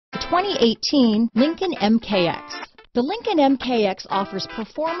2018 Lincoln MKX. The Lincoln MKX offers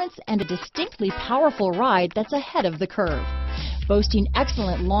performance and a distinctly powerful ride that's ahead of the curve. Boasting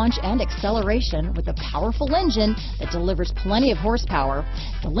excellent launch and acceleration with a powerful engine that delivers plenty of horsepower,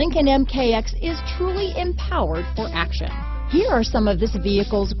 the Lincoln MKX is truly empowered for action. Here are some of this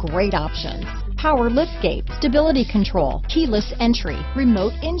vehicle's great options: power liftgate, stability control, keyless entry,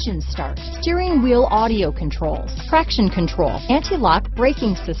 remote engine start, steering wheel audio controls, traction control, anti-lock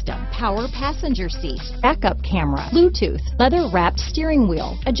braking system, power passenger seat, backup camera, Bluetooth, leather-wrapped steering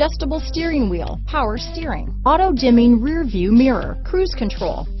wheel, adjustable steering wheel, power steering, auto-dimming rear view mirror, cruise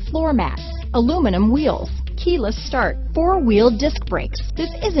control, floor mats, aluminum wheels, keyless start, four-wheel disc brakes. This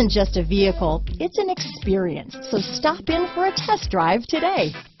isn't just a vehicle, it's an experience. So stop in for a test drive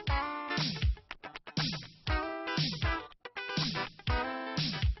today.